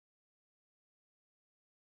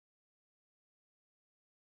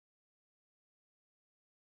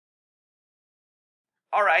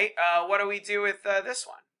All right, what do we do with this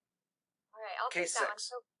one? All right, I'll take Case that one.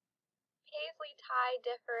 6. So Paisley tie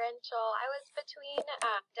differential. I was between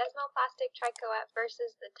desmoplastic trichoep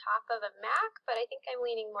versus the top of a MAC, but I think I'm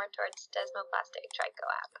leaning more towards desmoplastic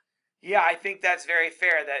trichoep. Yeah, I think that's very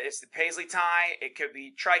fair. That it's the Paisley tie. It could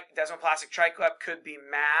be desmoplastic trichoep, could be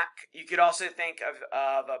MAC. You could also think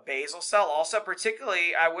of a basal cell. Also,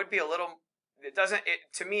 particularly, I would be a little. It doesn't.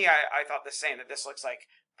 It to me, I thought the same. That this looks like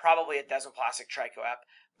probably a desmoplastic trichoep.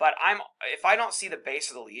 But if I don't see the base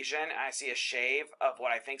of the lesion and I see a shave of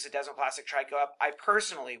what I think is a desmoplastic trichoep, I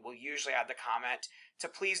personally will usually add the comment to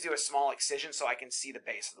please do a small excision so I can see the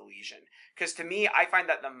base of the lesion. Because to me, I find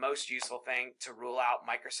that the most useful thing to rule out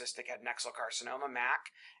microcystic adnexal carcinoma, MAC,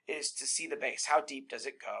 is to see the base. How deep does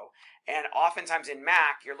it go? And oftentimes in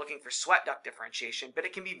MAC, you're looking for sweat duct differentiation, but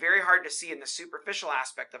it can be very hard to see in the superficial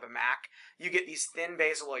aspect of a MAC. You get these thin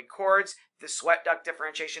basaloid cords. The sweat duct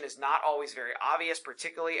differentiation is not always very obvious,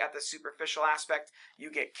 particularly at the superficial aspect.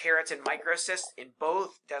 You get keratin microcysts in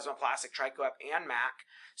both desmoplastic trichoep and MAC.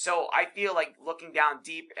 So I feel like looking down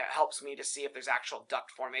deep helps me to see if there's actual duct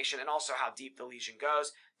formation and also how deep the lesion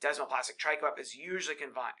goes. Desmoplastic trichoep is usually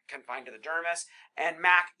confined to the dermis, and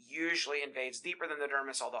MAC usually invades deeper than the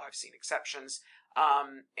dermis, although I've seen exceptions.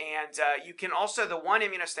 You can also, the one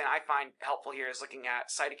immunostain I find helpful here is looking at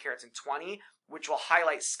cytokeratin 20, which will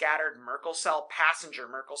highlight scattered Merkel cell, passenger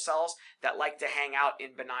Merkel cells that like to hang out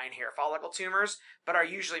in benign hair follicle tumors, but are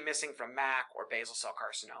usually missing from MAC or basal cell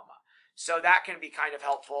carcinoma. So that can be kind of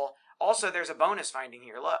helpful. Also, there's a bonus finding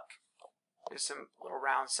here. Look, there's some little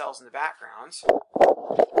round cells in the background.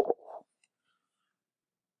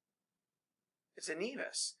 It's a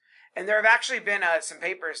nevus. And there have actually been some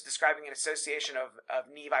papers describing an association of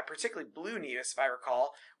nevi, particularly blue nevus, if I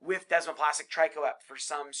recall, with desmoplastic trichoep. For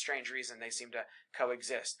some strange reason, they seem to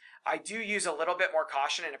coexist. I do use a little bit more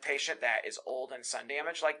caution in a patient that is old and sun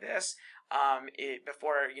damaged like this.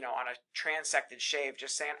 Before, on a transected shave,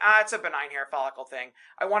 just saying, it's a benign hair follicle thing.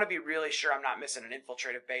 I want to be really sure I'm not missing an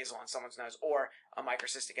infiltrative basal on someone's nose or a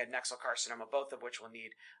microcystic adnexal carcinoma, both of which will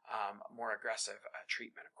need more aggressive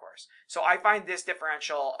treatment, of course. So I find this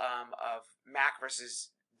differential of MAC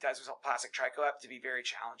versus desmoplastic trichoep to be very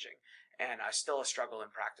challenging and still a struggle in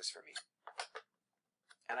practice for me.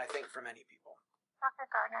 And I think for many people. Dr.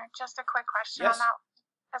 Gardner, just a quick question Yes. on that.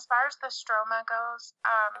 As far as the stroma goes,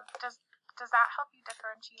 does that help you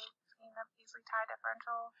differentiate between the Paisley tie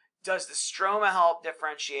differential? Does the stroma help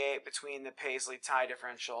differentiate between the Paisley tie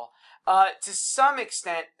differential? To some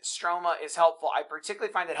extent, stroma is helpful. I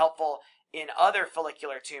particularly find it helpful in other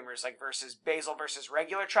follicular tumors, like basal versus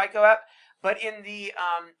regular trichoep. But in the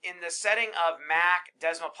setting of MAC,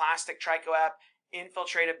 desmoplastic trichoep,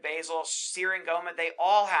 infiltrative basal, syringoma, they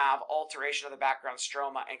all have alteration of the background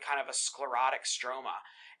stroma and kind of a sclerotic stroma.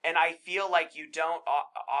 And I feel like you don't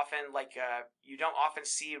often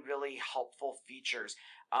see really helpful features.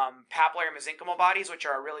 Papillary mesenchymal bodies, which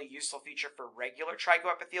are a really useful feature for regular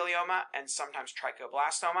trichoepithelioma and sometimes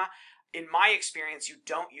trichoblastoma. In my experience, you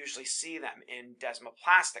don't usually see them in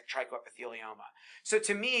desmoplastic trichoepithelioma. So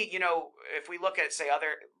to me, if we look at,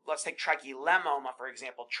 let's take tricholemoma, for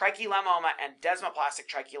example. Tricholemoma and desmoplastic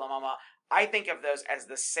tricholemoma, I think of those as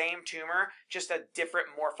the same tumor, just a different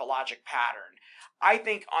morphologic pattern. I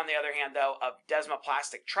think, on the other hand, though, of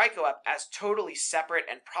desmoplastic trichoep as totally separate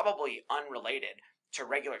and probably unrelated to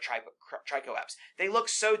regular trichoeps. They look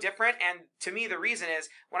so different, and to me the reason is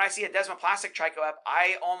when I see a desmoplastic trichoep,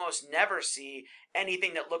 I almost never see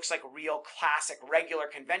anything that looks like real classic regular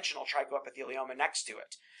conventional trichoepithelioma next to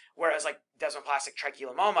it. Whereas like desmoplastic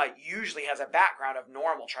tricholemoma usually has a background of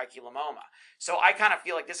normal tricholemoma. So I kind of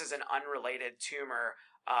feel like this is an unrelated tumor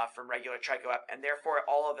from regular trichoep, and therefore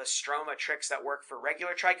all of the stroma tricks that work for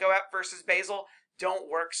regular trichoep versus basal don't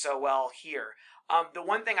work so well here. The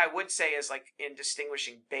one thing I would say is, like, in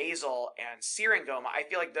distinguishing basal and syringoma, I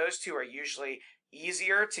feel like those two are usually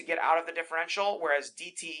easier to get out of the differential, whereas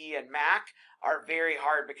DTE and MAC are very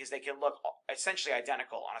hard because they can look essentially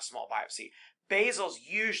identical on a small biopsy. Basals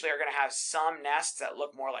usually are going to have some nests that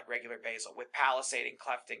look more like regular basal with palisading,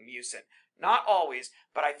 clefting, mucin. Not always,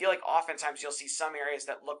 but I feel like oftentimes you'll see some areas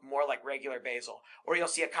that look more like regular basal, or you'll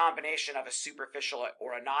see a combination of a superficial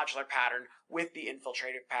or a nodular pattern with the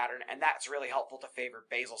infiltrative pattern, and that's really helpful to favor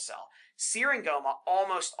basal cell. Syringoma,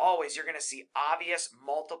 almost always you're going to see obvious,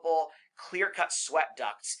 multiple, clear-cut sweat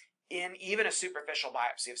ducts in even a superficial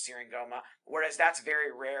biopsy of syringoma, whereas that's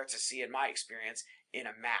very rare to see in my experience in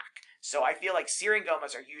a MAC. So I feel like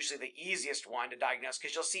syringomas are usually the easiest one to diagnose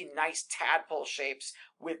because you'll see nice tadpole shapes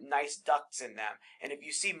with nice ducts in them. And if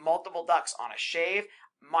you see multiple ducts on a shave,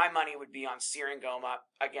 my money would be on syringoma.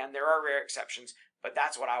 Again, there are rare exceptions, but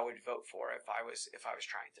that's what I would vote for if I was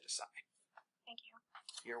trying to decide. Thank you.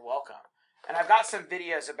 You're welcome. And I've got some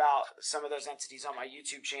videos about some of those entities on my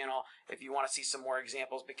YouTube channel if you want to see some more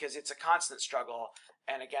examples, because it's a constant struggle.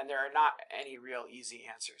 And again, there are not any real easy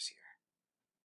answers here.